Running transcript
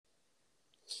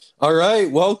All right,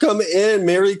 welcome in.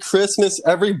 Merry Christmas,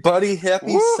 everybody.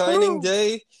 Happy signing Woohoo!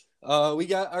 day. We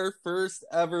got our first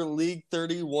ever League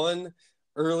 31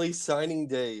 early signing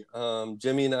day.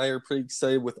 Jimmy and I are pretty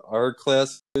excited with our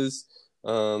classes.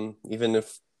 Even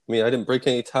if, I didn't break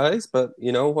any ties, but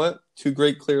you know what? Two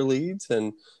great clear leads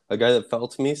and a guy that fell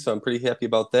to me, so I'm pretty happy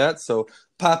about that. So,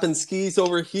 popping skis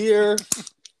over here,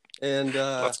 and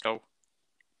Let's go.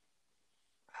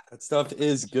 that stuff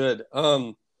is good.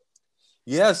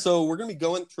 Yeah, so we're going to be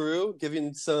going through,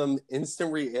 giving some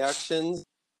instant reactions,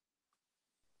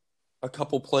 a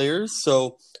couple players.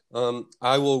 So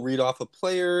I will read off a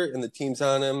player and the teams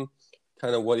on him,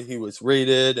 kind of what he was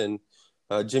rated, and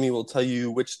Jimmy will tell you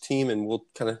which team, and we'll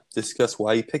kind of discuss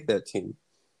why he picked that team.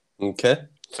 Okay?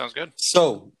 Sounds good.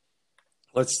 So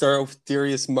let's start with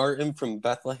Darius Martin from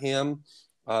Bethlehem.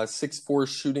 6'4"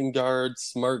 shooting guard,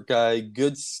 smart guy,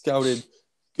 good scouted,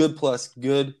 good plus,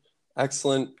 good,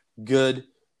 excellent, good.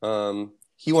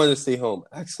 He wanted to stay home.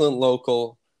 Excellent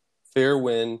local, fair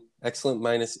win, excellent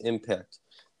minus impact.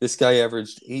 This guy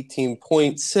averaged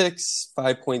 18.6,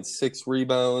 5.6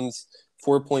 rebounds,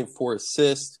 4.4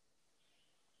 assists,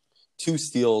 2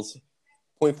 steals, zero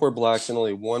point 0.4 blocks, and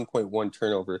only 1.1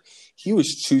 turnover. He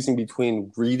was choosing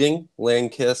between Reading,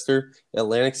 Lancaster,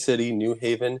 Atlantic City, New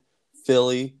Haven,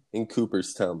 Philly, and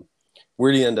Cooperstown.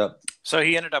 Where'd he end up? So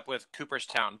he ended up with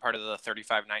Cooperstown, part of the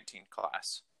 35-19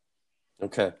 class.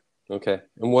 Okay.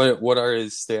 And what are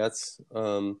his stats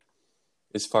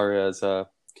as far as can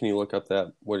you look up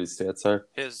that what his stats are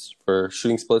His for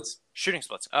shooting splits? shooting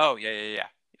splits. Oh, yeah.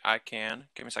 I can.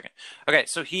 Give me a second. Okay,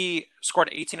 so he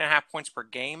scored 18.5 points per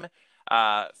game,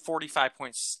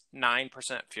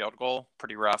 45.9% field goal,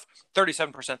 pretty rough,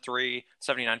 37% three,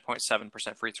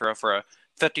 79.7% free throw for a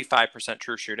 55%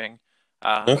 true shooting.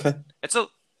 Okay. It's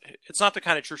not the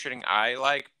kind of true shooting I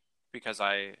like because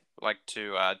I like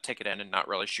to take it in and not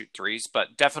really shoot threes,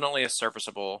 but definitely a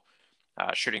serviceable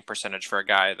shooting percentage for a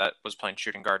guy that was playing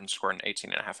shooting guard and scoring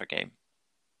 18.5 a game.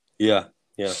 Yeah,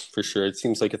 for sure. It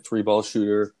seems like a 3-ball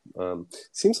shooter.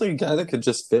 Seems like a guy that could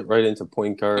just fit right into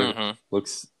point guard. Mm-hmm.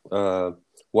 Looks.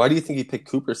 Why do you think he picked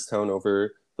Cooperstown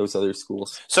over those other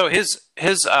schools? So his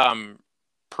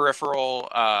peripheral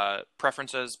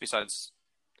preferences besides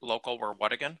local were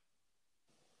what again?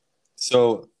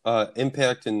 So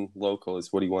impact and local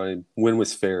is what he wanted. Win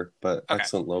was fair, but Okay.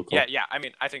 excellent local. Yeah. I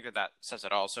mean, I think that says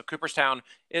it all. So Cooperstown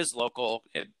is local.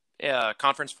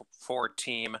 Conference four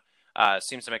team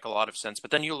seems to make a lot of sense.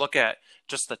 But then you look at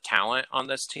just the talent on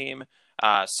this team.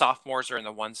 Sophomores are in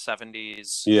the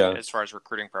 170s Yeah, as far as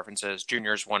recruiting preferences.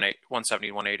 Juniors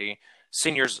 170, 180.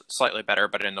 Seniors slightly better,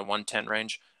 but in the 110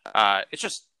 range. It's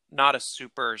just not a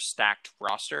super stacked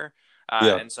roster.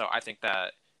 yeah, And so I think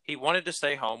that he wanted to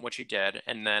stay home, which he did.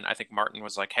 And then I think Martin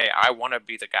was like, hey, I want to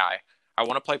be the guy. I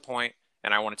want to play point,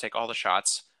 and I want to take all the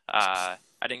shots. I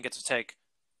didn't get to take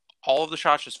all of the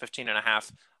shots, just 15 and a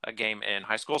half a game in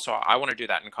high school. So I want to do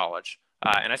that in college.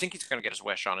 And I think he's going to get his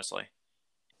wish, honestly.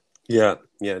 yeah.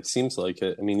 It seems like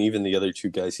it. I mean, even the other two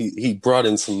guys, he brought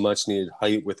in some much needed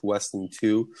height with Weston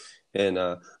too, and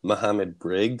Mohammed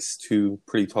Briggs, two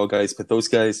pretty tall guys. But those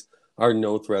guys are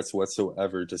no threats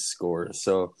whatsoever to score.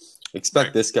 So expect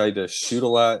Right. this guy to shoot a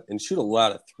lot and shoot a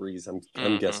lot of threes. I'm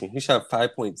Mm-hmm. guessing he shot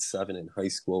 5.7 in high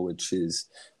school, which is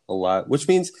a lot. Which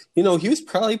means he was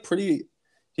probably pretty.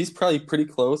 He's probably pretty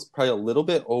close, probably a little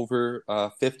bit over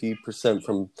 50%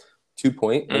 from 2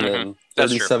 point, and Mm-hmm. then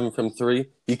That's true. 37 from three.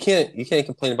 You can't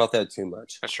complain about that too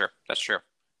much. That's true.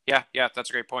 Yeah, that's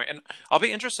a great point. And I'll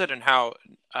be interested in how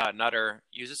Nutter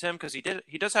uses him because he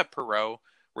does have Perot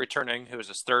returning, who was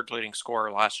his third leading scorer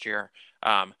last year.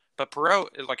 But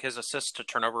Perot, like his assist to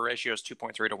turnover ratio is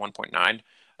 2.3 to 1.9.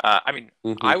 I mean,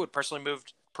 Hmm. I would personally move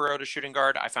Perot to shooting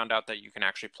guard. I found out that you can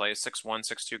actually play a 6'1",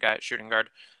 6'2" guy at shooting guard,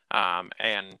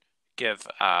 and give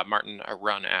Martin a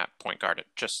run at point guard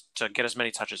just to get as many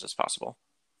touches as possible.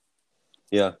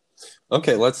 Yeah.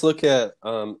 Okay, let's look at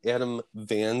Adam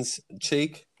Vans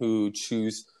Chake, who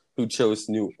chose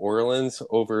New Orleans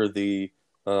over the.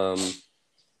 I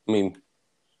mean,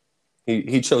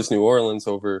 he chose New Orleans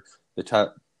over the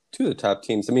top two of the top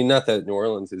teams. I mean, not that New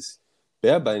Orleans is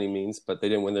bad by any means, but they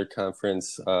didn't win their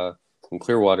conference. And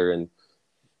Clearwater and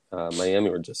Miami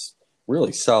were just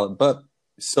really solid. But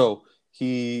so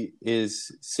he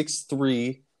is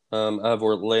 6'3", out of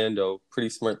Orlando, pretty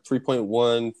smart,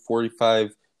 3.1,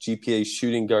 45 GPA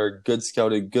shooting guard, good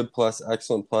scouted, good plus,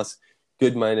 excellent plus,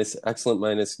 good minus, excellent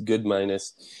minus, good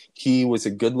minus. He was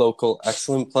a good local,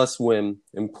 excellent plus win,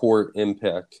 and poor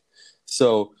impact.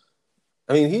 So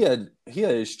I mean, he had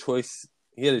his choice.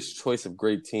 He had his choice of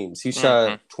great teams. He Mm-hmm.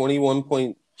 shot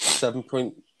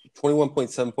 21.7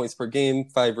 21.7 points per game,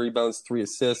 5 rebounds, 3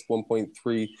 assists,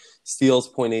 1.3 steals,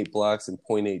 zero point 0.8 blocks, and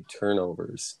 0.8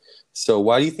 turnovers. So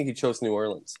why do you think he chose New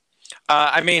Orleans?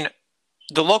 I mean,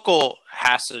 the local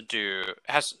has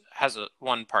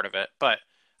one part of it, but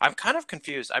I'm kind of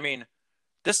confused. I mean,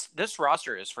 this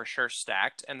roster is for sure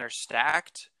stacked, and they're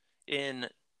stacked in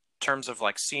terms of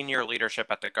like senior leadership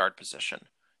at the guard position.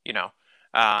 You know,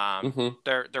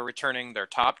 they're returning their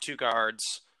top 2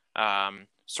 guards.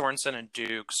 Sorensen and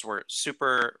Dukes were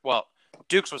super well.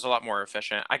 Dukes was a lot more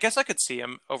efficient. I guess I could see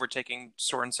him overtaking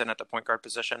Sorensen at the point guard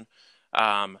position,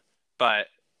 but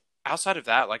outside of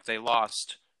that, like they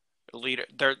lost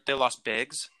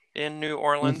bigs in New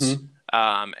Orleans,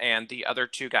 and the other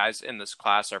 2 guys in this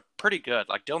class are pretty good.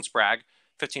 Like Dylan Sprague,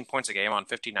 15 points a game on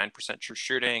 59% true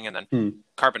shooting, and then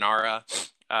Carbonara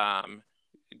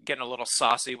getting a little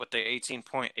saucy with the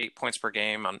 18.8 points per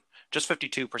game on just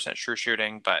 52% true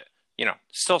shooting, but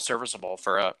still serviceable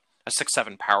for a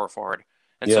 6'7" power forward.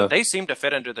 And so they seem to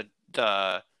fit into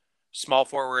the small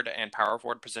forward and power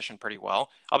forward position pretty well.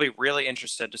 I'll be really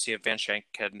interested to see if Van Shank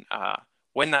can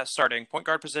win that starting point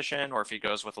guard position, or if he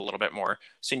goes with a little bit more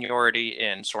seniority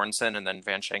in Sorensen, and then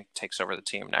Van Shank takes over the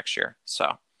team next year.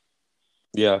 So,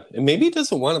 yeah, and maybe he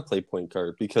doesn't want to play point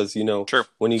guard because True.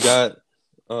 when you got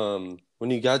 2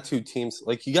 teams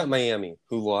like you got Miami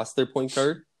who lost their point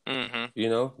guard.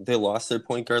 They lost their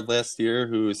point guard last year,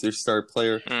 who is their star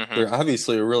player. They're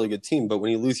obviously a really good team, but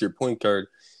when you lose your point guard,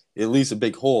 it leaves a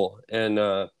big hole. And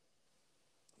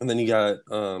then you got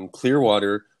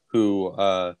Clearwater, who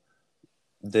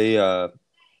they also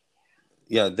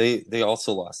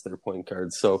lost their point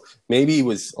guard. So maybe he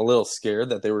was a little scared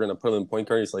that they were going to put him in point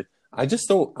guard. He's like, I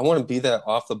want to be that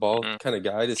off the ball kind of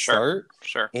guy to start.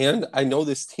 Sure. And I know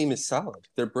this team is solid.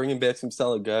 They're bringing back some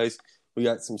solid guys. We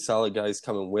got some solid guys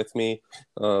coming with me.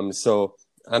 So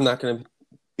I'm not going to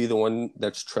be the one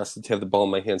that's trusted to have the ball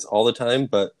in my hands all the time,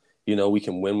 but, we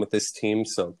can win with this team.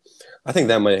 So I think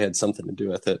that might have had something to do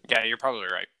with it. Yeah, you're probably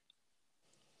right.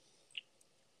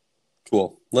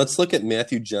 Cool. Let's look at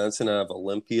Matthew Johnson out of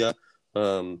Olympia.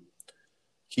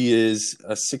 He is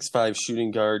a 6'5"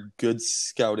 shooting guard, good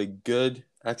scouted, good,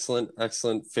 excellent,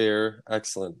 fair,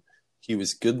 excellent. He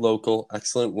was good local,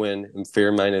 excellent win, and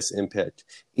fair minus impact.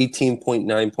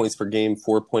 18.9 points per game,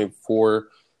 4.4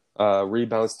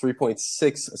 rebounds,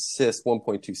 3.6 assists,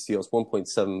 1.2 steals,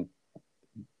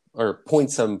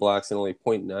 0.7 blocks, and only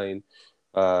 0.9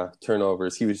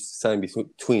 turnovers. He was signed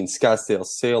between Scottsdale,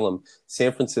 Salem,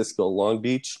 San Francisco, Long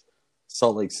Beach,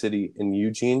 Salt Lake City, and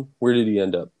Eugene. Where did he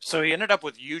end up? So he ended up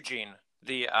with Eugene,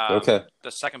 the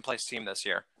second place team this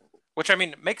year, which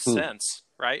makes sense,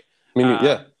 right?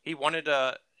 He wanted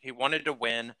to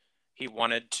win. He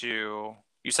wanted to.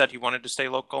 You said he wanted to stay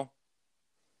local.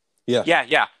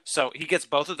 Yeah. So he gets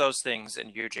both of those things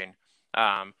in Eugene.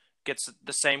 Gets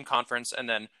the same conference, and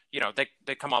then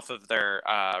they come off of their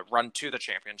run to the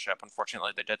championship.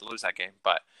 Unfortunately, they did lose that game,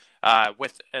 but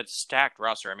with a stacked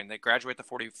roster. They graduate the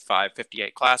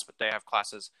 45-58 class, but they have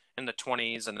classes in the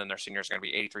 20s, and then their seniors are going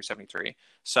to be 83-73.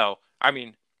 So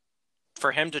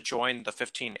for him to join the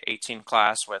 15-18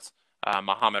 class with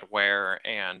Muhammad Ware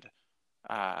and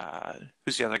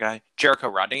who's the other guy? Jericho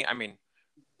Rodney.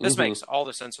 This makes all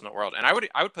the sense in the world. And I would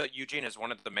put Eugene as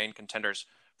one of the main contenders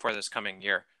for this coming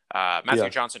year. Matthew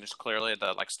Johnson is clearly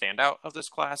the standout of this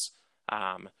class,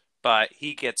 but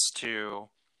he gets to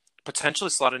potentially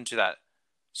slot into that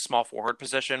small forward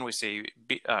position. We see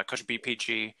Coach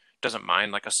BPG doesn't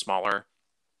mind a smaller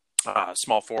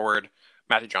small forward.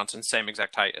 Matthew Johnson, same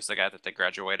exact height as the guy that they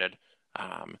graduated.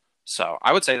 So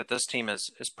I would say that this team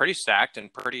is pretty stacked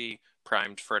and pretty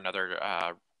primed for another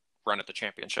run at the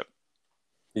championship.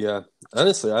 Yeah,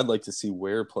 honestly, I'd like to see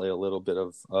Ware play a little bit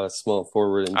of small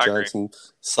forward and Johnson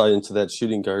slide into that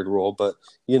shooting guard role. But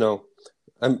it's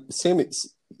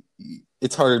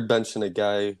hard benching a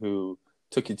guy who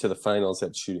took you to the finals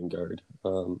at shooting guard.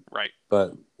 Right.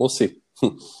 But we'll see.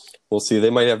 We'll see. They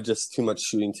might have just too much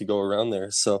shooting to go around there.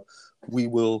 So we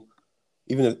will,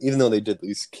 even though they did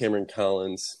lose Cameron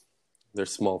Collins, their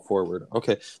small forward.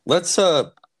 Okay, let's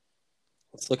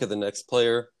look at the next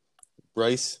player.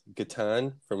 Bryce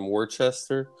Gatton from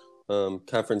Worcester,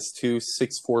 Conference 2,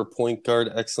 6'4" point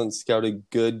guard, excellent scouted,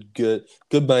 good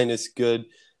minus good,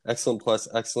 excellent plus,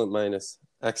 excellent minus,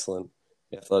 excellent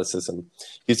athleticism.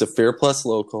 He's a fair plus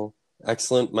local,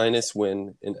 excellent minus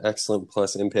win, and excellent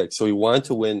plus impact. So he wanted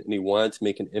to win and he wanted to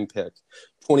make an impact.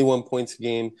 21 points a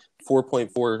game,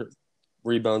 4.4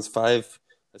 rebounds, 5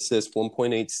 assists,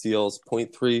 1.8 steals,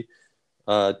 0.3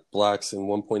 blocks, and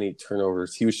 1.8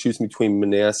 turnovers. He was choosing between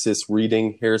Manassas,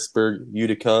 Reading, Harrisburg,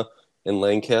 Utica, and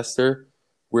Lancaster.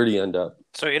 Where did he end up?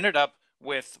 So he ended up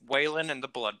with Waylon and the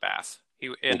Bloodbath.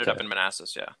 He ended up in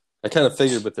Manassas, yeah. I kind of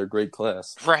figured, but they're great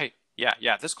class. Right.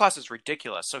 Yeah. This class is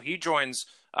ridiculous. So he joins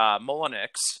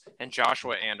Mullenix and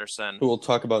Joshua Anderson. Who we'll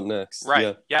talk about next.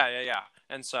 Right. Yeah.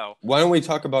 And so why don't we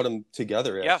talk about them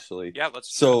together, actually? Yeah,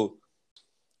 let's So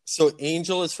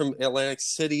Angel is from Atlantic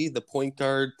City, the point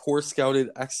guard, poor scouted,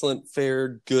 excellent,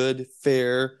 fair, good,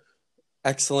 fair,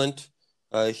 excellent.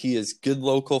 He is good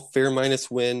local, fair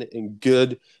minus win, and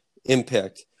good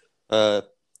impact.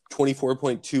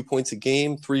 24.2 points a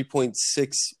game,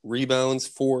 3.6 rebounds,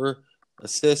 4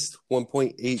 assists,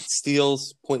 1.8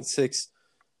 steals,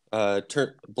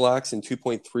 0.6 blocks, and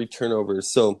 2.3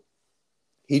 turnovers. So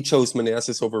he chose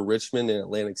Manassas over Richmond and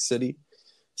Atlantic City.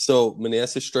 So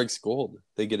Manassas strikes gold.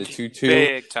 They get a 2-2.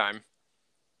 Big time.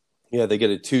 Yeah, they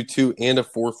get a 2-2 and a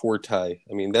 4-4 tie.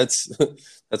 I mean, that's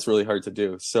really hard to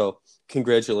do. So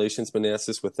congratulations,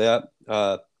 Manassas, with that.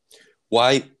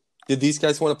 Why did these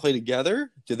guys want to play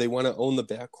together? Did they want to own the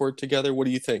backcourt together? What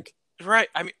do you think? Right.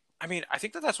 I mean, I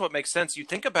think that's what makes sense. You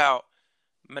think about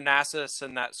Manassas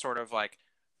and that sort of like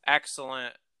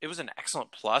excellent. It was an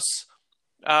excellent plus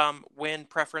win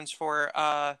preference for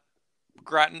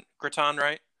Grattan,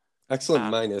 right?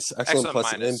 Excellent minus, excellent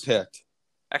plus minus. Impact.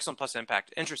 Excellent plus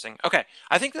impact. Interesting. Okay,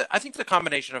 I think the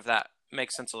combination of that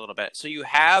makes sense a little bit. So you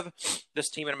have this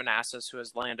team in Manassas who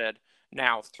has landed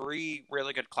now 3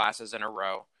 really good classes in a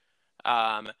row.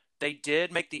 They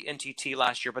did make the NTT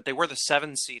last year, but they were the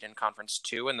 7 seed in Conference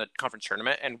 2 in the conference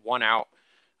tournament and won out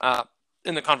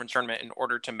in the conference tournament in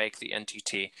order to make the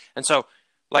NTT. And so,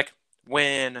 like,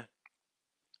 when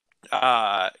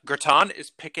Grattan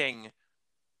is picking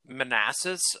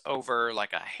Manassas over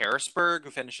like a Harrisburg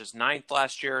who finishes 9th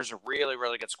last year, is a really,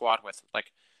 really good squad with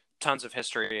like tons of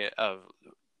history of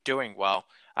doing well.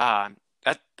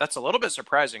 That's a little bit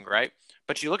surprising, right?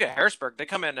 But you look at Harrisburg, they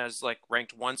come in as like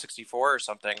ranked 164 or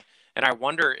something. And I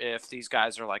wonder if these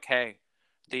guys are like, hey,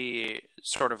 the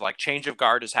sort of like change of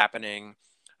guard is happening.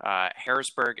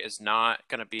 Harrisburg is not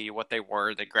going to be what they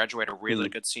were. They graduate a really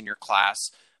good senior class.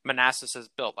 Manassas has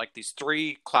built like these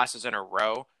 3 classes in a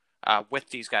row with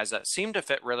these guys that seem to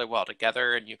fit really well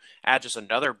together. And you add just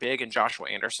another big in Joshua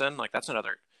Anderson. Like that's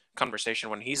another conversation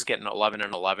when he's getting 11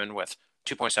 and 11 with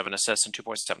 2.7 assists and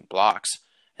 2.7 blocks.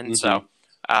 And so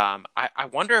I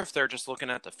wonder if they're just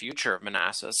looking at the future of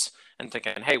Manassas and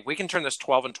thinking, hey, we can turn this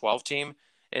 12 and 12 team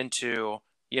into,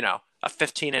 you know, a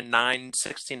 15 and 9,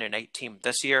 16 and 8 team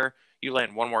this year. You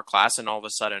land one more class and all of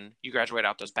a sudden you graduate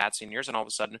out those bad seniors and all of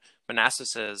a sudden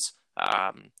Manassas is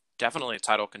definitely a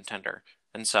title contender.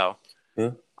 And so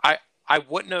I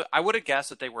would have guessed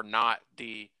that they were not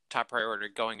the top priority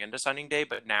going into signing day,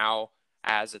 but now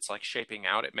as it's like shaping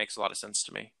out, it makes a lot of sense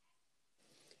to me.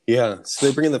 Yeah, so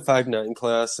they bring in the 5'9"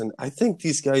 class, and I think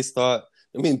these guys thought,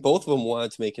 I mean, both of them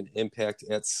wanted to make an impact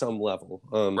at some level.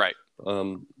 Right.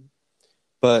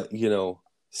 But, you know,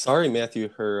 sorry, Matthew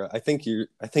Herr, I think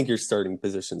your starting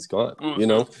position's gone, you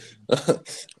know?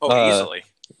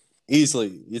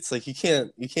 Easily. It's like you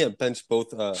can't bench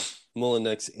both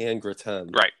Mullenix and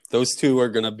Grattan. Right. Those two are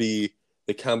going to be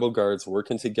the combo guards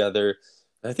working together.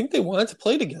 I think they wanted to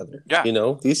play together. Yeah. You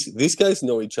know, these guys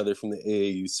know each other from the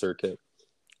AAU circuit.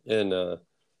 And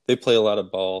they play a lot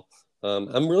of ball.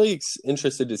 I'm really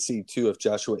interested to see too if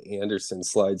Joshua Anderson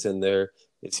slides in there.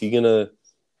 Is he gonna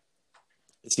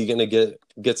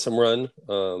get some run?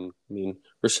 I mean,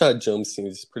 Rashad Jones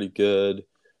seems pretty good.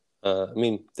 I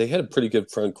mean, they had a pretty good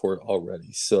front court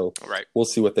already, so we'll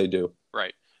see what they do.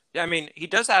 Right. Yeah, I mean, he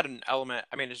does add an element.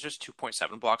 I mean, it's just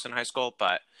 2.7 blocks in high school,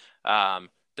 but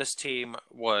this team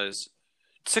was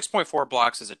 6.4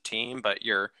 blocks as a team, but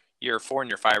your 4 and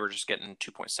your 5 are just getting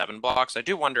 2.7 blocks. I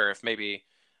do wonder if maybe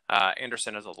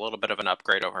Anderson is a little bit of an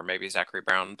upgrade over maybe Zachary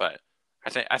Brown, but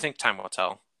I think time will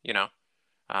tell, you know?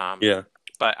 Yeah.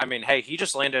 But, I mean, hey, he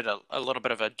just landed a little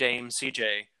bit of a Dame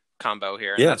CJ combo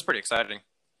here, and that's pretty exciting.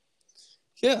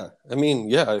 Yeah. I mean,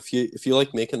 yeah, if you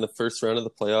like making the first round of the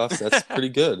playoffs, that's pretty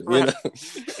good. You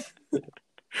know?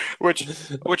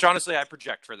 Which honestly I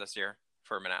project for this year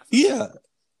for Manassas.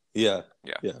 Yeah,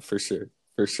 for sure.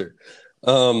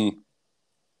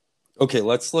 Okay,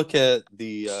 let's look at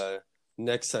the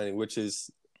next signing, which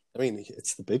is, I mean,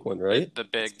 it's the big one, right? The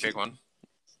big one.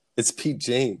 It's Pete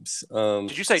James.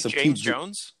 Did you say James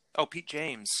Jones? Oh, Pete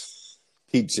James.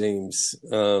 Pete James.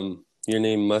 Your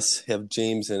name must have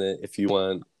James in it if you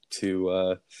want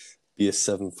to be a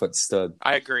 7-foot stud.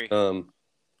 I agree.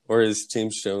 Or is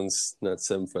James Jones not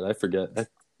 7 foot? I forget. He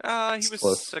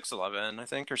was 6'11", I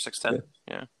think, or 6'10".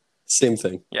 Yeah. Same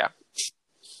thing. Yeah.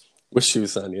 With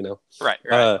shoes on, you know. Right.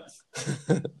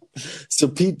 So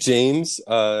Pete James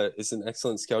is an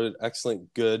excellent scouted,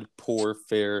 excellent, good, poor,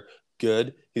 fair,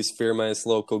 good. He's fair minus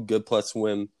local, good plus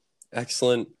win,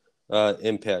 excellent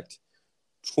impact.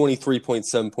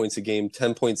 23.7 points a game,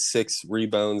 10.6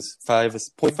 rebounds,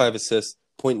 5.5 assists,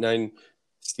 0.9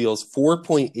 steals,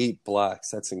 4.8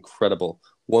 blocks. That's incredible.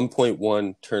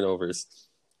 1.1 turnovers.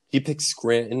 He picked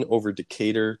Scranton over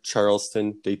Decatur,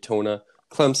 Charleston, Daytona,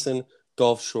 Clemson,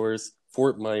 Gulf Shores,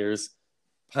 Fort Myers,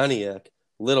 Pontiac,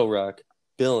 Little Rock,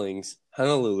 Billings,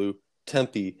 Honolulu,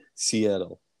 Tempe,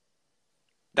 Seattle.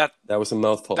 That was a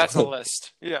mouthful. That's a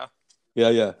list. Yeah.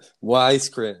 Yeah. Why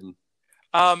Scranton?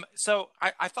 So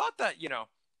I thought that,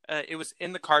 it was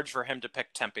in the cards for him to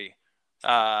pick Tempe.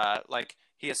 Like,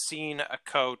 he has seen a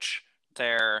coach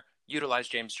there utilize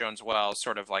James Jones well,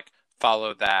 sort of like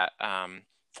follow that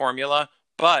formula,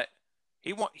 but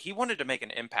he wanted to make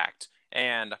an impact,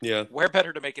 and where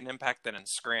better to make an impact than in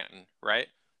Scranton, right?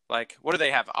 Like, what do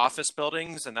they have? Office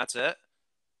buildings, and that's it.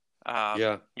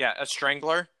 Yeah, a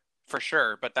strangler for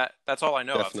sure, but that's all I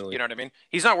know of. You know what I mean?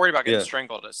 He's not worried about getting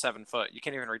strangled at 7 foot. You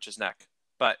can't even reach his neck.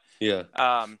 But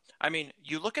I mean,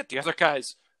 you look at the other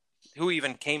guys who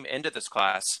even came into this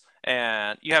class,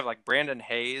 and you have like Brandon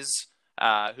Hayes,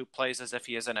 who plays as if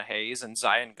he is in a haze, and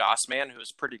Zion Gossman,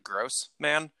 who's pretty gross,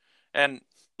 man. And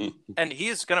he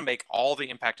is going to make all the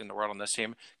impact in the world on this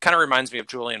team. Kind of reminds me of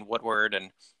Julian Woodward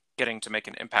and getting to make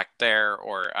an impact there,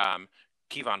 or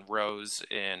Kevon Rose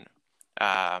in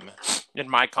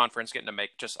my conference, getting to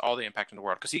make just all the impact in the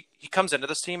world. Because he comes into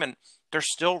this team, and they're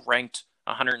still ranked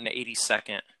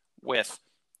 182nd with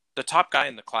the top guy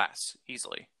in the class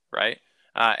easily, right?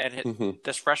 And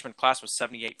this freshman class was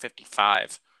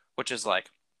 78.55, which is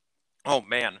like, oh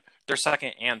man, their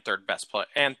second and third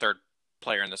third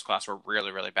player in this class were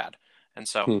really, really bad. And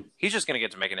so he's just going to get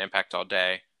to make an impact all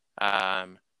day.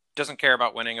 Doesn't care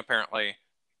about winning apparently,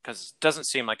 because it doesn't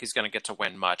seem like he's going to get to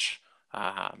win much.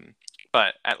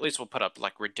 But at least we'll put up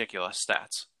like ridiculous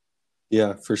stats.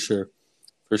 Yeah, for sure.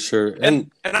 For sure.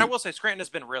 And I will say Scranton has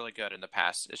been really good in the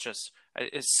past. It's just,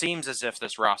 it seems as if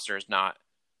this roster is not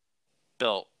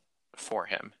built for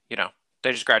him.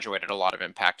 They just graduated a lot of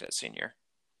impact at senior.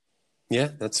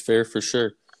 Yeah, that's fair for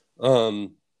sure.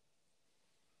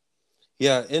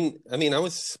 Yeah, and I mean, I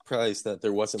was surprised that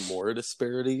there wasn't more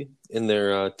disparity in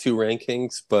their two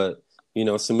rankings, but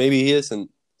so maybe he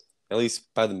isn't, at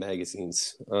least by the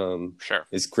magazines, sure,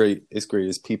 as great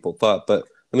as people thought. But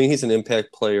I mean, he's an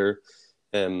impact player,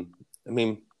 and I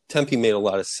mean, Tempe made a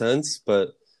lot of sense. But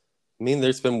I mean,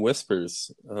 there's been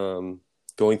whispers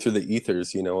going through the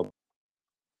ethers,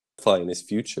 fly in his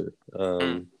future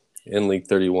in League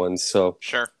 31. So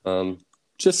sure,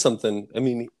 just something. I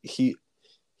mean, he's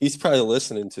probably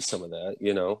listening to some of that,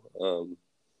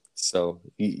 so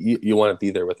you want to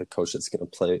be there with a coach that's going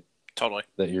to play totally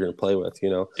that you're going to play with,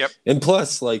 Yep. And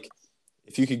plus, like,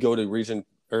 if you could go to region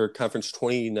or conference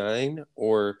 29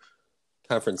 or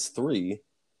conference 3,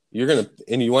 and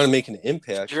you want to make an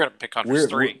impact, you're going to pick conference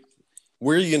 3.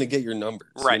 Where are you going to get your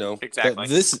numbers? Right.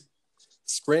 Exactly.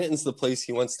 Scranton's the place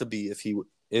he wants to be if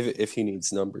he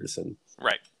needs numbers, and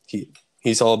right.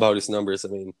 He's all about his numbers. I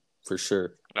mean, for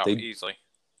sure. No, easily.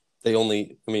 They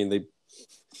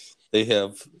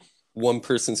have one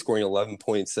person scoring 11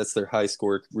 points. That's their high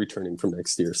score returning from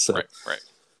next year. So right.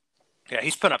 Yeah,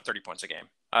 he's putting up 30 points a game.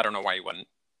 I don't know why he wouldn't.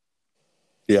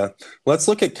 Yeah. Let's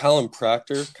look at Colin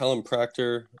Proctor. Colin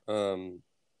Proctor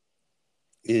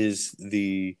is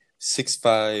the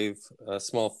 6'5"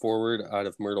 small forward out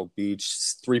of Myrtle Beach,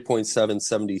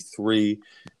 3.773.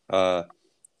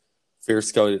 Fair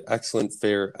scouted, excellent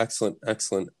fair, excellent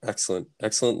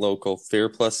local, fair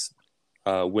plus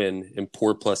win, and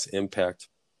poor plus impact.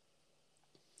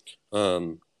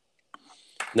 19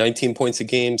 points a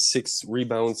game, 6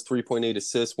 rebounds, 3.8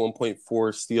 assists,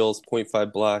 1.4 steals,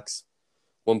 0.5 blocks,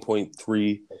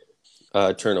 1.3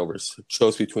 turnovers.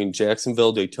 Chose between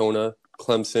Jacksonville, Daytona,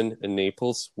 Clemson, and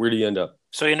Naples. Where do you end up?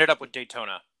 So he ended up with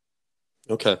Daytona.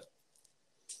 Okay.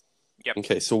 Yep.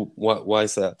 Okay, so why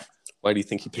is that? Why do you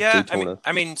think he picked Daytona?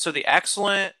 I mean, so the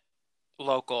excellent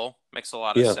local makes a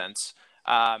lot of sense.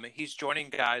 He's joining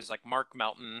guys like Mark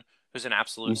Melton, who's an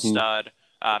absolute stud.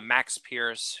 Max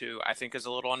Pierce, who I think is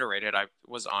a little underrated. I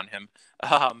was on him.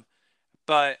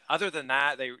 But other than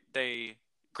that, they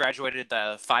graduated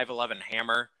the 5'11"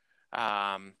 Hammer.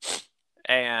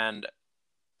 And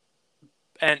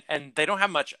they don't have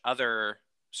much other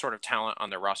sort of talent on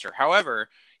their roster. However,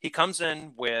 he comes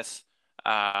in with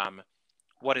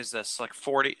what is this, like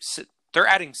 40? They're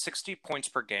adding 60 points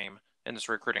per game in this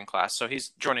recruiting class. So he's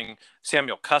joining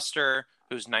Samuel Custer,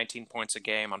 who's 19 points a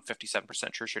game on 57%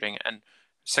 true shooting and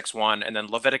 6'1", and then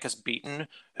Leviticus Beaton,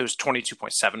 who's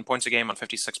 22.7 points a game on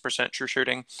 56% true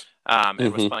shooting,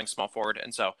 and was playing small forward.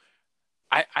 And so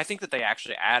I think that they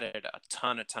actually added a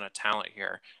ton of talent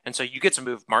here, and so you get to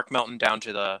move Mark Melton down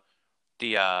to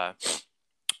the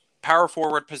power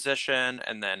forward position,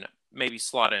 and then maybe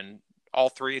slot in all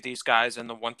three of these guys in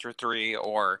the 1 through 3,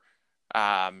 or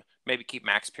maybe keep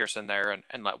Max Pearson there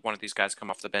and let one of these guys come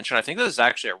off the bench. And I think this is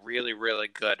actually a really, really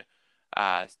good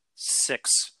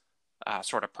 6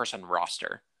 sort of person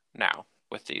roster now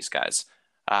with these guys.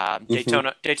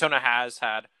 Daytona has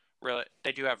had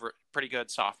they do have pretty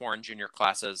good sophomore and junior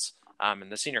classes,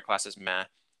 and the senior class is meh.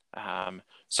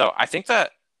 So I think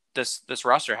that this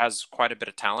roster has quite a bit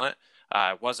of talent.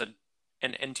 It was an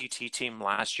NTT team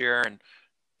last year,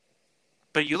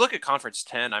 but you look at Conference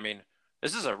 10. I mean,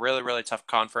 this is a really, really tough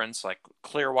conference. Like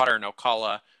Clearwater and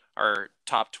Ocala are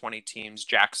top 20 teams.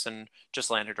 Jackson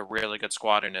just landed a really good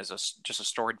squad and is just a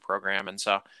storied program, and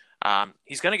so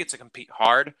he's going to get to compete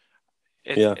hard.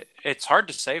 It's hard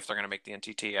to say if they're going to make the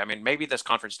NTT. I mean, maybe this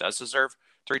conference does deserve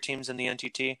 3 teams in the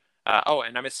NTT.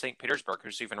 And I miss St. Petersburg,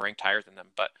 who's even ranked higher than them.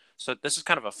 But so this is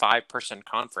kind of a 5-person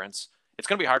conference. It's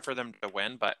going to be hard for them to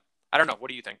win, but I don't know. What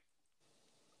do you think?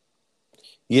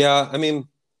 Yeah, I mean,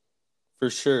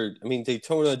 for sure. I mean,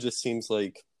 Daytona just seems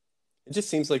like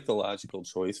the logical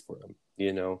choice for him,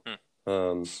 you know.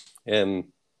 And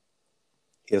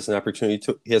he has an opportunity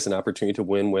to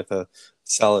win with a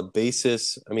solid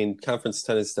basis. I mean, Conference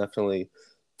 10 is definitely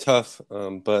tough,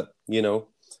 but you know,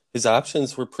 his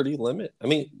options were pretty limited. I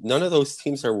mean, none of those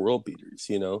teams are world beaters,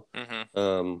 you know.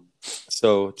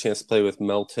 So chance to play with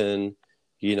Melton,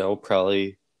 you know,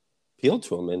 probably appealed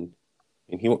to him, and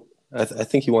I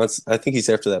think he's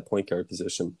after that point guard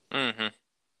position.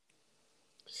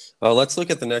 Let's look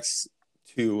at the next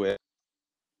 2.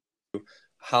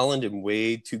 Holland and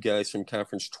Wade, 2 guys from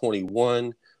Conference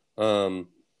 21. So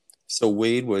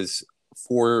Wade was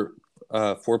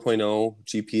 4.0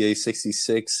 GPA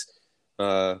 66,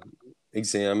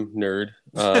 exam nerd.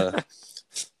 4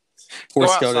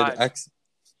 scouted,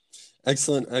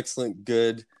 excellent,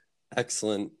 good,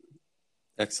 excellent.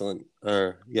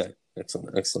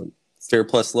 Fair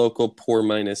plus local, poor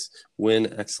minus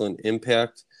win, excellent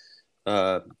impact.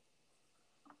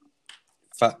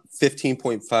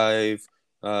 15.5.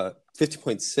 50.6,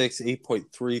 8.3,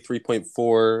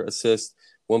 3.4 assist,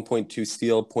 1.2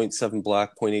 steal, 0.7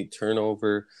 block, 0.8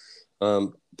 turnover.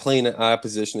 Playing at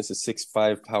opposition is a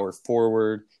 6'5" power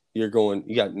forward. You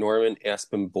got Norman,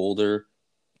 Aspen, Boulder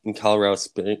in Colorado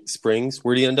Springs.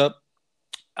 Where'd he end up?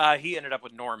 He ended up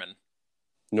with Norman.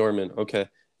 Norman, okay.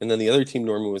 And then the other team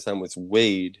Norman was on was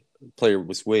Wade. Player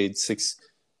was Wade, he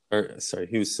was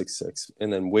 6'6".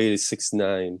 And then Wade is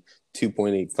 6'9".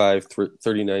 2.85,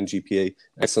 39 GPA,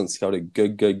 excellent scouted,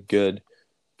 good.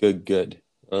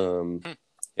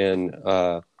 And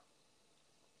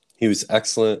he was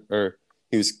excellent, or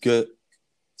he was good.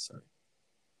 Sorry,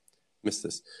 missed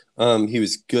this. He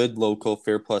was good local,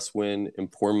 fair plus win,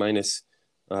 and poor minus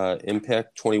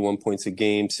impact. 21 points a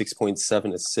game,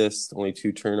 6.7 assists, only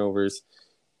 2 turnovers.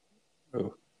 Oh,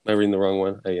 am I reading the wrong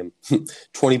one? I am.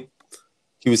 20.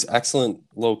 He was excellent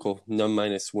local, none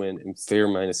minus win, and fair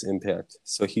minus impact.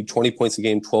 So he 20 points a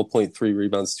game, 12.3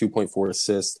 rebounds, 2.4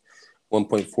 assists,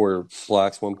 1.4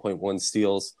 blocks, 1.1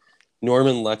 steals.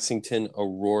 Norman, Lexington,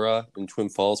 Aurora, and Twin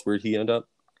Falls, where'd he end up?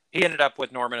 He ended up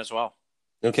with Norman as well.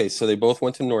 Okay, so they both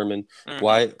went to Norman.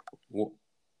 Why?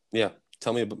 Yeah,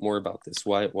 tell me a bit more about this.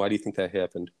 Why do you think that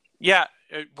happened? Yeah,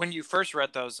 when you first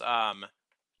read those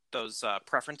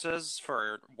preferences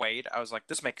for Wade, I was like,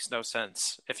 this makes no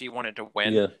sense if he wanted to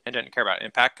win and didn't care about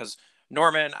impact. Because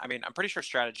Norman, I mean, I'm pretty sure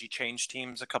Strategy changed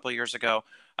teams a couple of years ago.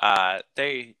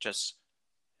 They just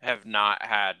have not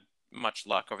had much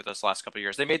luck over those last couple of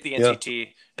years. They made the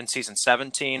NTT in season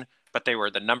 17, but they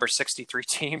were the number 63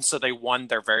 team, so they won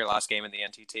their very last game in the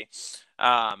NTT.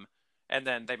 And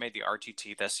then they made the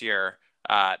RTT this year.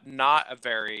 Not a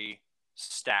very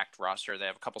stacked roster. They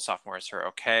have a couple sophomores who are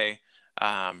okay.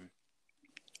 And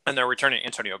they're returning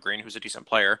Antonio Green, who's a decent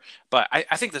player. But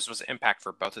I think this was impact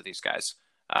for both of these guys.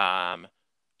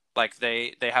 Like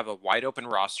they have a wide open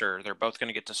roster. They're both going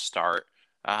to get to start.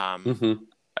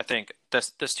 I think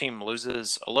this team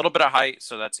loses a little bit of height,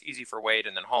 so that's easy for Wade.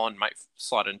 And then Holland might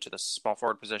slot into the small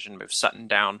forward position, move Sutton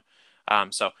down.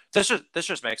 So this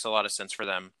just makes a lot of sense for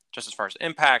them, just as far as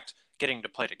impact, getting to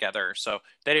play together. So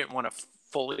they didn't want to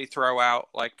fully throw out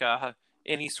like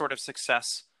any sort of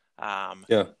success.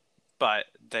 But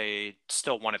they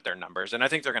still wanted their numbers, and I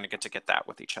think they're going to get that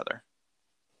with each other.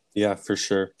 Yeah, for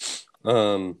sure.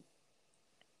 So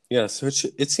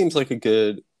it seems like a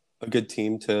good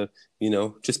team to,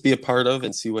 just be a part of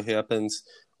and see what happens.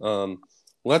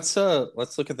 Let's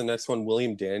look at the next one.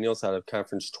 William Daniels out of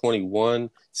Conference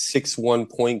 21, 6'1"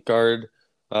 point guard.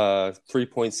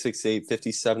 3.68,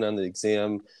 57 on the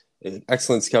exam.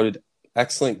 Excellent scouted,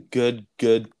 excellent, good,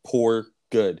 good, poor,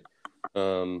 good.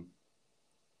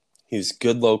 He's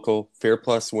good local, fair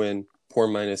plus win, poor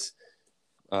minus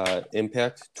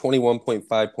impact.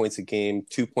 21.5 points a game,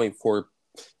 2.4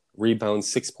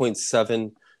 rebounds,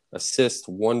 6.7 assists,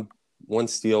 one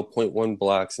steal, 0.1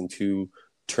 blocks, and 2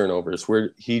 turnovers.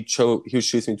 Where he was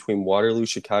choosing between Waterloo,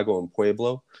 Chicago, and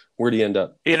Pueblo. Where'd he end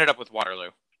up? He ended up with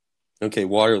Waterloo. Okay,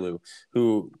 Waterloo,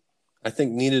 who I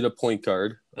think needed a point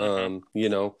guard.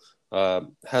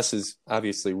 Hess is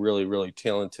obviously really, really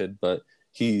talented, but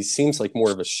he seems like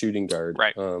more of a shooting guard.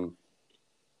 Right.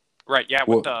 Right. Yeah,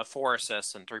 with the 4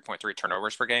 assists and 3.3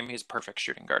 turnovers per game, he's a perfect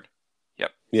shooting guard.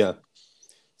 Yep. Yeah.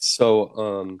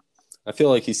 So I feel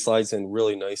like he slides in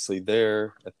really nicely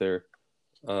there at their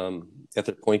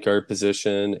point guard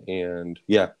position, and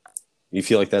yeah, you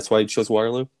feel like that's why he chose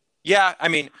Waterloo? Yeah, I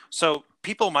mean, so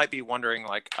people might be wondering,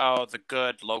 like, oh, the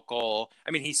good local.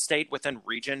 I mean, he stayed within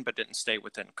region, but didn't stay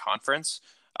within conference.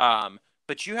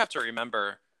 But you have to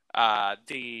remember a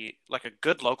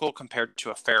good local compared to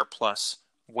a fair plus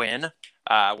win,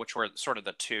 which were sort of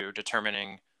the two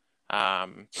determining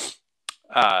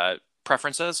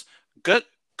preferences. Good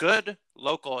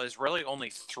local is really only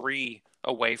 3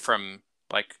 away from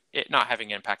like it not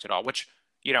having impact at all, which,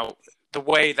 the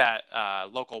way that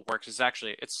local works is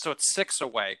actually it's 6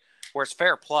 away, whereas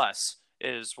fair plus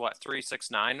is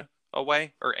 369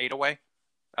 away or 8 away.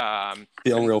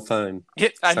 Feeling real fine.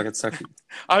 Yeah, second.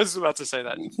 I was about to say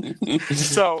that.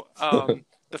 So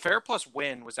the fair plus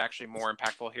win was actually more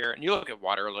impactful here. And you look at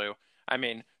Waterloo. I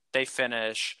mean, they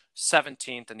finish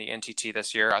 17th in the NTT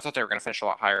this year. I thought they were going to finish a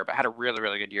lot higher, but had a really,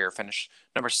 really good year. Finished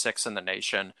number 6 in the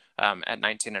nation at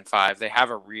 19-5. They have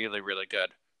a really, really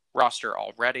good roster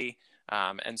already.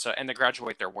 And they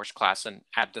graduate their worst class and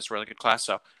add this really good class.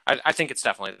 So I think it's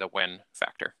definitely the win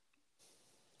factor.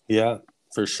 Yeah,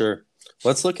 for sure.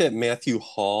 Let's look at Matthew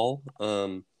Hall,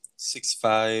 6'5",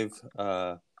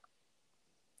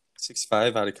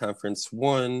 6'5" out of Conference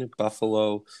 1,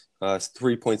 Buffalo,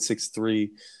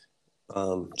 3.63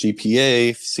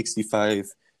 GPA, 65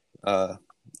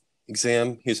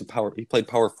 exam. He played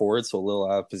power forward, so a little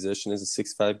out of position as a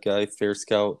 6'5" guy. Fair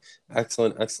scout,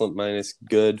 excellent minus,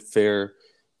 good, fair,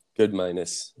 good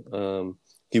minus.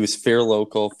 He was fair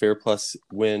local, fair plus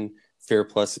win, fair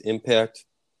plus impact.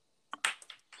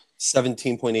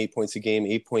 17.8 points a game,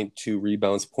 8.2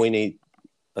 rebounds, 0.8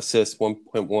 assists,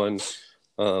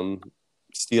 1.1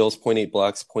 steals, 0.8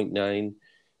 blocks,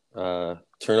 0.9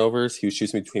 turnovers. He was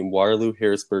choosing between Waterloo,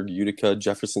 Harrisburg, Utica,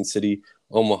 Jefferson City,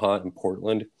 Omaha, and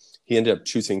Portland. He ended up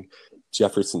choosing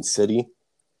Jefferson City.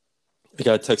 I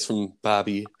got a text from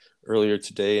Bobby earlier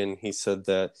today, and he said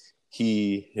that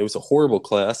it was a horrible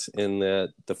class and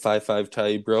that the 5.5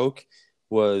 tie he broke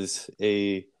was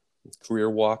a career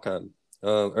walk-on.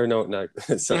 Or no, not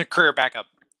career backup.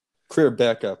 Career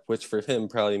backup, which for him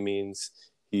probably means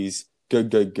he's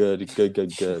good.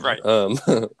 Right.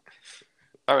 I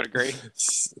would agree.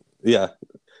 Yeah,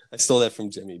 I stole that from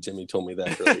Jimmy. Jimmy told me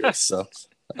that earlier, so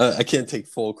I can't take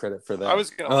full credit for that. I was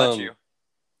gonna let you.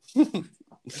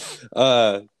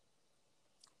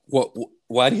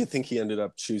 Why do you think he ended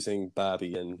up choosing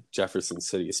Bobby in Jefferson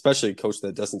City, especially a coach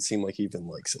that doesn't seem like he even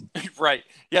likes him? Right.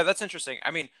 Yeah, that's interesting.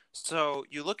 I mean, so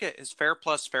you look at his fair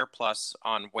plus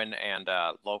on win and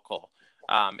local.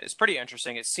 It's pretty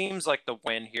interesting. It seems like the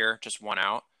win here just won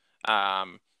out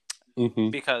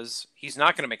because he's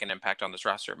not going to make an impact on this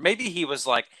roster. Maybe he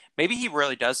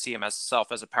really does see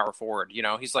himself as a power forward.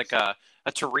 He's like a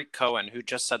Tariq Cohen who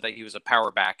just said that he was a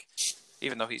power back.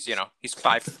 Even though he's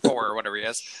 5'4" or whatever he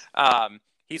is,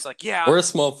 he's like, yeah. Or a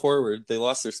small forward. They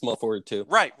lost their small forward too.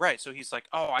 Right. So he's like,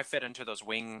 oh, I fit into those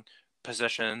wing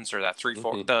positions or that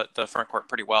 3-4, the front court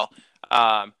pretty well.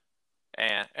 And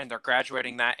they're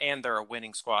graduating that, and they're a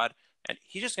winning squad, and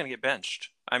he's just gonna get benched.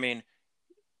 I mean,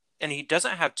 and he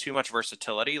doesn't have too much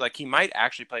versatility. Like he might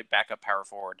actually play backup power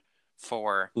forward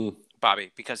for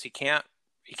Bobby because he can't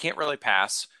really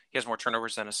pass. He has more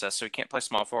turnovers than assists, so he can't play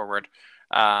small forward.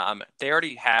 They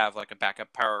already have like a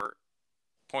backup power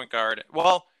point guard.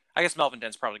 Well, I guess Melvin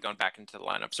Dent's probably going back into the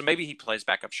lineup, so maybe he plays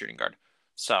backup shooting guard.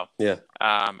 So yeah,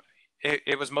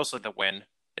 it was mostly the win.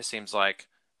 It seems like.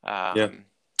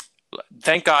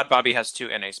 Thank God Bobby has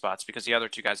 2 NA spots because the other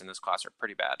 2 guys in this class are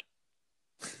pretty bad.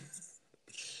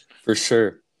 For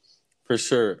sure.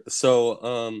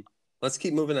 So let's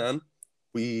keep moving on.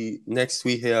 Next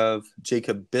we have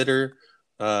Jacob Bitter.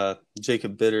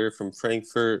 Jacob Bitter from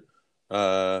Frankfurt.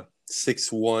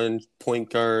 6'1" point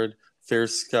guard, fair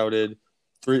scouted,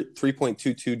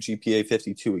 3.22 GPA,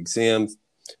 52 exams,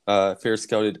 fair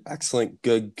scouted, excellent,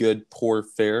 good, poor,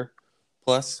 fair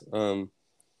plus.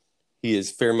 He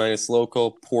is fair minus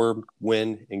local, poor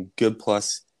win, and good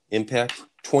plus impact.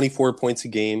 24 points a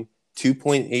game,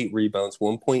 2.8 rebounds,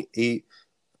 1.8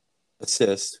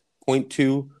 assists,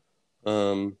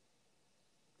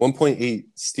 1.8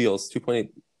 steals,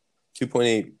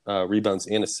 2.8 rebounds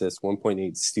and assists,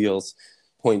 1.8 steals,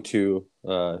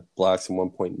 0.2 blocks, and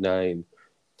 1.9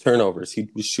 turnovers. He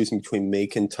was choosing between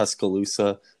Macon,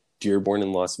 Tuscaloosa, Dearborn,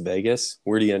 and Las Vegas.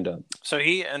 Where did he end up? So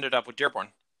he ended up with Dearborn.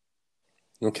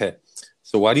 Okay.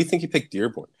 So why do you think he picked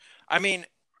Dearborn? I mean,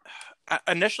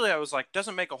 initially I was like,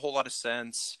 doesn't make a whole lot of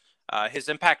sense. His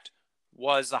impact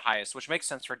was the highest, which makes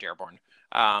sense for Dearborn.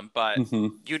 But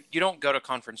you don't go to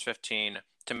Conference 15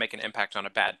 to make an impact on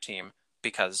a bad team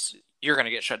because you're going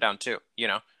to get shut down too.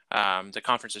 The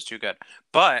conference is too good.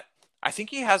 But I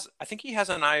think he has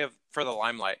an eye for the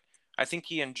limelight. I think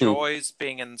he enjoys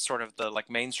being in sort of the like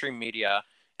mainstream media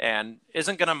and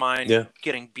isn't going to mind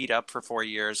getting beat up for 4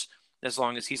 years as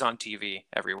long as he's on TV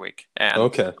every week. And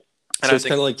okay. So it's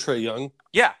kind of like Trae Young.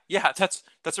 Yeah, that's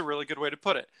a really good way to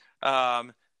put it.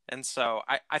 And so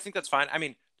I think that's fine. I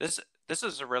mean, this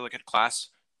is a really good class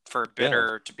for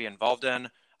Bitter to be involved in.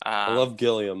 I love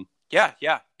Gilliam. Yeah.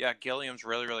 Gilliam's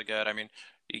really, really good. I mean,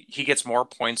 he gets more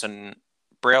points than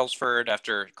Brailsford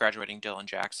after graduating Dylan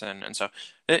Jackson, and so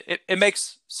it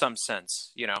makes some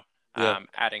sense,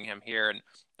 adding him here. And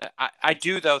I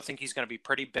do though think he's going to be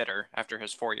pretty bitter after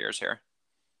his 4 years here.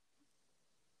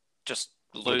 Just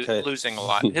losing a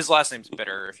lot. His last name's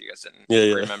Bitter, if you guys didn't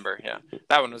remember. Yeah,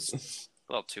 that one was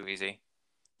a little too easy.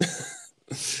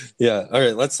 Yeah. All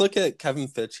right. Let's look at Kevin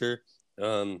Fisher.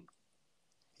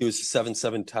 He was a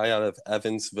 7.7 tie out of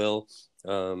Evansville.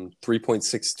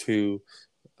 3.62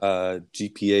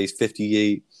 GPA,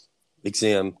 58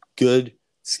 exam. Good.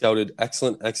 Scouted.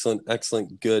 Excellent.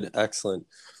 Good. Excellent.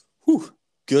 Whew.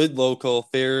 Good local.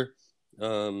 Fair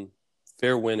win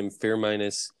and fair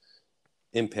minus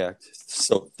impact.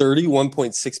 So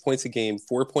 31.6 points a game,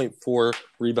 4.4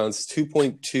 rebounds,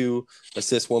 2.2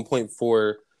 assists,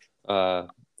 1.4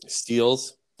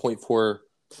 steals, 0.4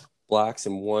 blocks,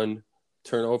 and 1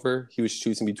 turnover. He was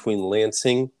choosing between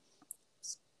Lansing,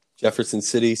 Jefferson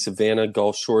City, Savannah,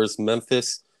 Gulf Shores,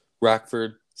 Memphis,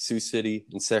 Rockford, Sioux City,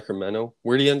 and Sacramento.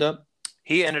 Where did he end up?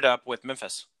 He ended up with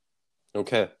Memphis.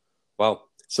 Okay. Wow.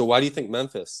 So why do you think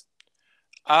Memphis?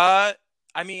 I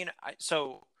mean,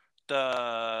 so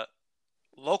the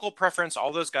local preference,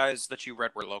 all those guys that you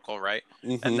read were local, right?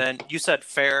 Mm-hmm. And then you said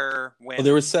fair win. Oh,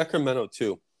 there was Sacramento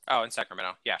too. Oh, in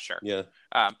Sacramento. Yeah, sure. Yeah.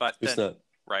 But it's then, not.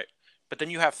 Right. But then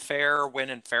you have fair win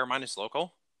and fair minus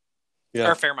local. Yeah.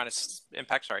 Or fair minus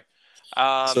impact, sorry.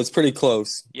 So it's pretty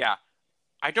close. Yeah.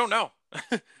 I don't know.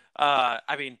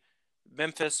 I mean,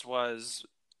 Memphis was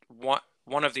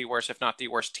one of the worst, if not the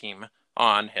worst team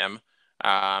on him.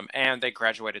 And they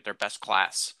graduated their best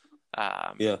class.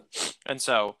 And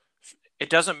so it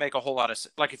doesn't make a whole lot of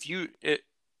sense. Like if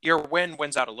your win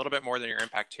wins out a little bit more than your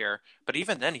impact here, but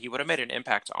even then he would have made an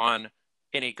impact on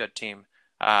any good team.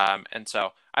 And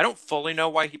so I don't fully know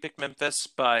why he picked Memphis,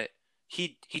 but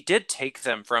he did take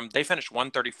them they finished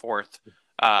 134th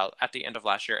at the end of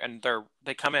last year, and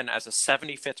they come in as a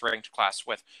 75th ranked class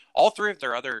with all 3 of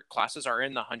their other classes are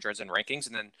in the hundreds in rankings,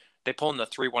 and then they pull in the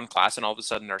 3-1 class, and all of a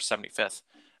sudden they're 75th.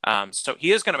 So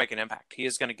he is going to make an impact. He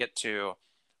is going to get to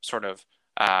sort of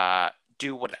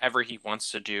do whatever he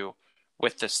wants to do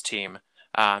with this team.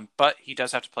 But he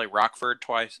does have to play Rockford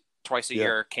twice a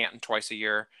year, Canton twice a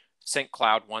year, St.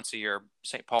 Cloud once a year,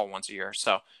 St. Paul once a year.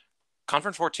 So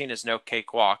Conference 14 is no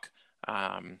cakewalk.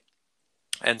 And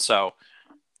so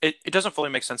it doesn't fully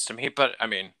make sense to me, but I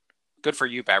mean, good for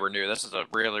you, Babernew. This is a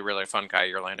really, really fun guy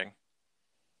you're landing.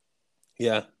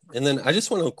 Yeah. And then I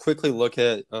just want to quickly look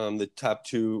at the top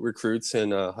 2 recruits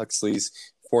in Huxley's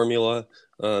formula.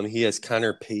 He has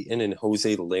Connor Payton and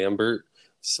Jose Lambert.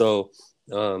 So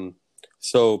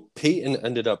Payton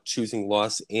ended up choosing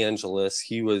Los Angeles.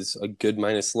 He was a good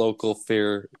minus local,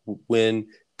 fair win,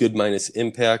 good minus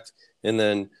impact. And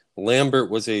then Lambert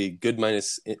was a good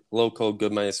minus local,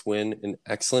 good minus win, and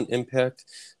excellent impact.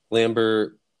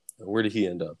 Lambert, where did he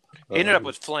end up? He ended up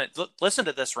with Flint. Listen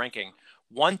to this ranking.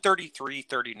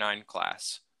 133-39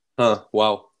 class.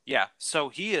 Wow. Yeah. So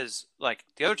he is like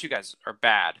the other 2 guys are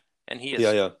bad, and he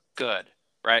is good,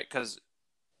 right? Because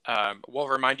we'll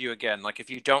remind you again, like if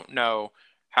you don't know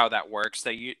how that works,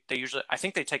 they usually, I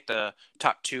think they take the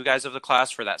top 2 guys of the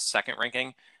class for that second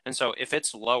ranking, and so if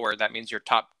it's lower, that means your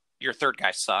 3rd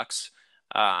guy sucks,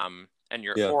 and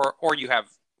or you have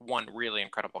one really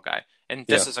incredible guy, and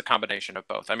this is a combination of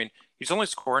both. I mean, he's only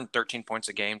scoring 13 points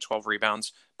a game, 12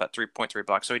 rebounds, but 3.3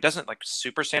 blocks, so he doesn't like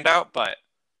super stand out, but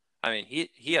I mean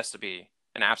he has to be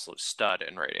an absolute stud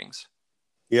in ratings.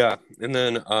 Yeah, and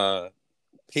then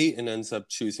Peyton ends up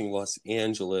choosing Los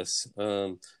Angeles.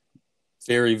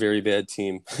 Very, very bad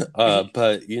team.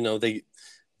 But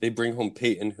they bring home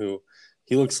Peyton, who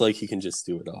he looks like he can just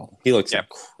do it all. He looks Yep,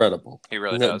 incredible. he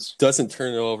really No, does. doesn't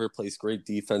turn it over, plays great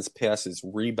defense, passes,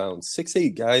 rebounds.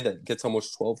 6'8" guy that gets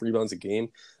almost 12 rebounds a game.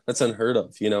 That's unheard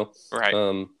of. Right.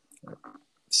 Um,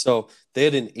 so they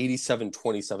had an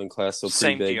 87-27 class, so pretty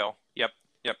Same big. deal. Yep.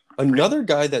 Yep. Another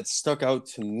guy that stuck out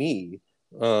to me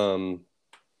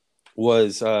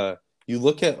was you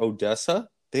look at Odessa,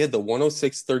 they had the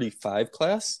 106-35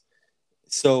 class.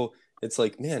 So it's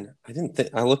like, man, I didn't think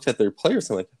I looked at their players.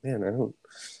 I'm like, man, I don't.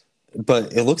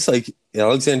 But it looks like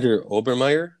Alexander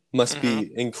Obermeyer must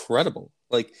be incredible.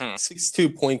 Like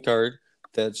 6'2" point guard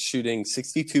that's shooting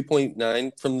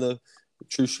 62.9 from the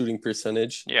true shooting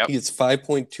percentage. Yep. He gets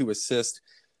 5.2 assists.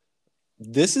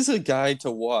 This is a guy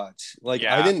to watch. Like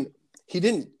Yeah. he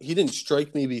didn't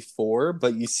strike me before,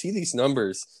 but you see these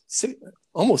numbers,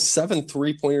 almost 7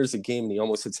 3-pointers a game, and he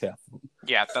almost hits half of them.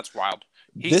 Yeah, that's wild.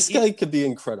 This guy could be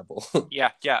incredible.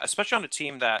 Yeah, especially on a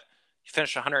team that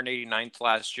finished 189th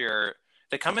last year.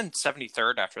 They come in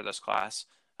 73rd after this class,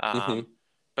 but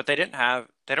they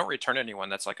don't return anyone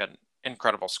that's like an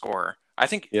incredible scorer. I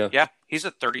think, he's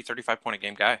a 30, 35 point a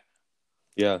game guy.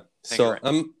 Yeah, so right.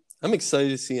 I'm excited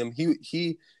to see him.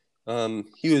 He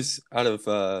was out of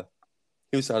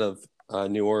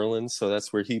New Orleans, so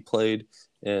that's where he played,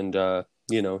 and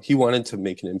he wanted to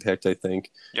make an impact, I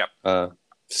think. Yep.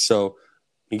 So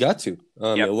he got to.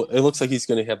 It looks like he's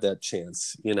going to have that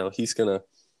chance. He's gonna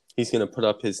put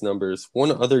up his numbers.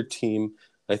 One other team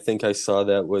I think I saw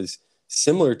that was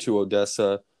similar to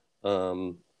Odessa,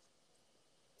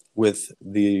 with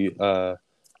the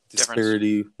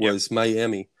disparity was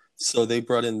Miami. So they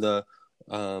brought in the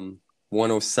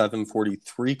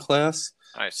 107-43 class.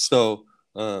 Nice. So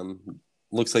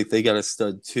looks like they got a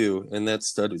stud too, and that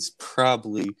stud is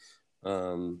probably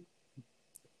I'm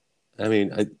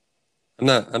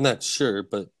not sure,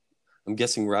 but I'm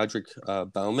guessing Roderick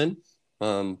Bauman,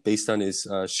 based on his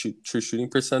true shooting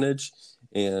percentage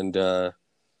and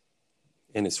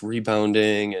his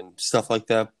rebounding and stuff like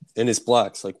that, and his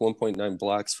blocks, like 1.9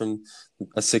 blocks from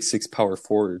a 6'6" power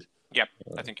forward. Yep,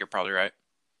 I think you're probably right.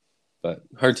 But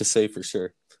hard to say for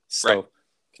sure. So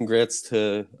congrats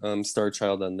to Star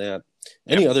Child on that.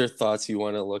 Any other thoughts you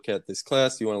want to look at this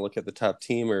class? Do you want to look at the top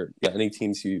team or any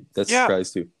teams that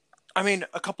surprised you? I mean,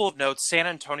 a couple of notes. San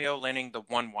Antonio landing the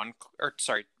 1-2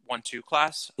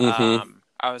 class.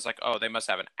 I was like, oh, they must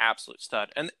have an absolute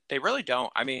stud. And they really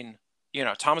don't. I mean,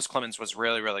 Thomas Clemens was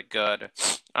really, really good.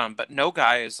 But no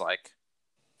guy is like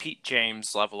Pete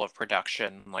James level of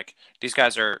production. Like, these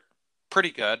guys are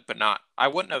pretty good, but not. I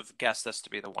wouldn't have guessed this to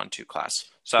be the 1-2 class.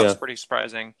 So that was pretty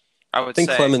surprising. I think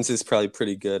Clemens is probably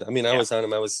pretty good. I mean, I was on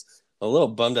him. I was a little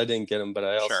bummed I didn't get him, but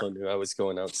I also knew I was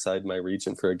going outside my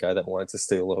region for a guy that wanted to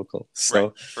stay local.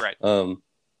 So,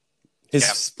 his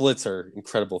splits are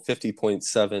incredible: 50.7,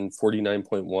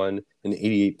 49.1, and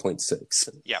 88.6.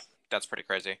 Yeah, that's pretty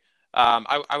crazy.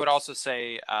 I would also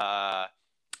say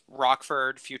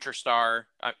Rockford,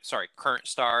 current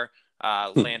star,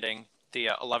 landing the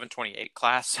 11-28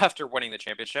 class after winning the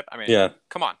championship. I mean,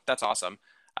 come on, that's awesome.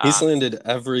 He's landed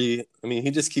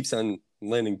he just keeps on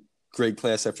landing great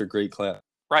class after great class.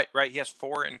 Right. He has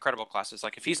 4 incredible classes.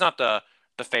 Like, if he's not the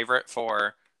favorite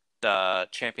for the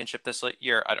championship this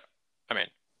year, I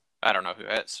don't know who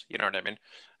is. You know what I mean?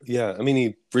 Yeah, I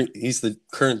mean he's the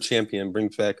current champion.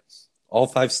 Brings back all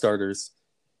 5 starters,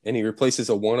 and he replaces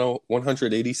a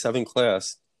 187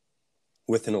 class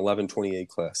with an 11-28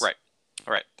 class. Right.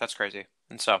 That's crazy.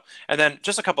 And then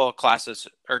just a couple of classes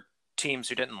or teams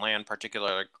who didn't land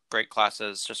particularly great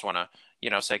classes. Just want to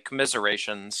say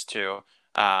commiserations to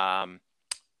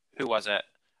who was it?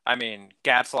 I mean,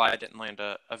 Gadfly didn't land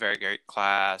a very great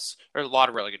class. There's a lot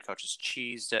of really good coaches.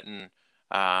 Cheese didn't.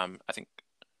 I think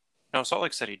Salt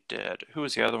Lake City did. Who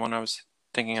was the other one I was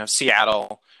thinking of?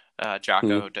 Seattle.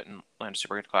 Jocko didn't land a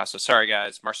super good class. So sorry,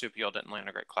 guys. Marsupial didn't land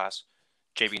a great class.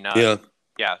 JB Nutt.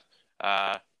 Yeah.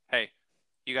 Hey,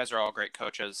 you guys are all great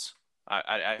coaches.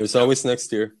 There's always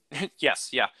next year. Yes,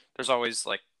 yeah. There's always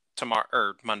like tomorrow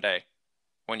or Monday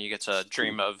when you get to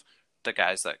dream of the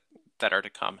guys that are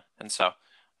to come. And so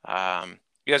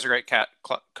you guys are great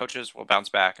coaches. We'll bounce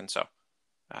back. And so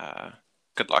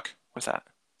good luck with that.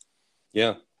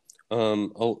 Yeah.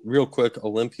 Real quick,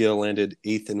 Olympia landed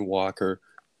 8th in Walker.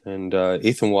 And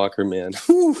Ethan Walker, man,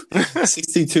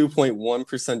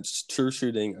 62.1% true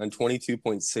shooting on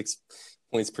 22.6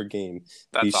 points per game.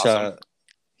 That's awesome.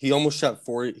 He almost shot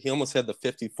 40. He almost had the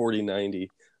 50-40-90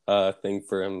 thing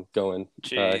for him going.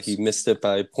 He missed it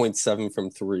by 0.7 from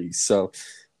 3. So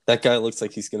that guy looks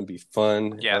like he's going to be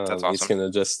fun. Yeah, that's awesome. He's going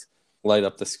to just light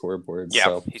up the scoreboard. Yeah,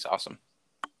 so. He's awesome.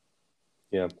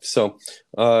 Yeah. So,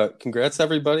 congrats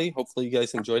everybody. Hopefully you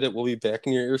guys enjoyed it. We'll be back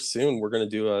in your ears soon. We're going to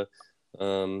do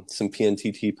some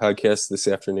PNTT podcasts this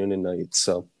afternoon and night.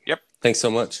 So, yep. Thanks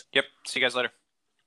so much. Yep. See you guys later.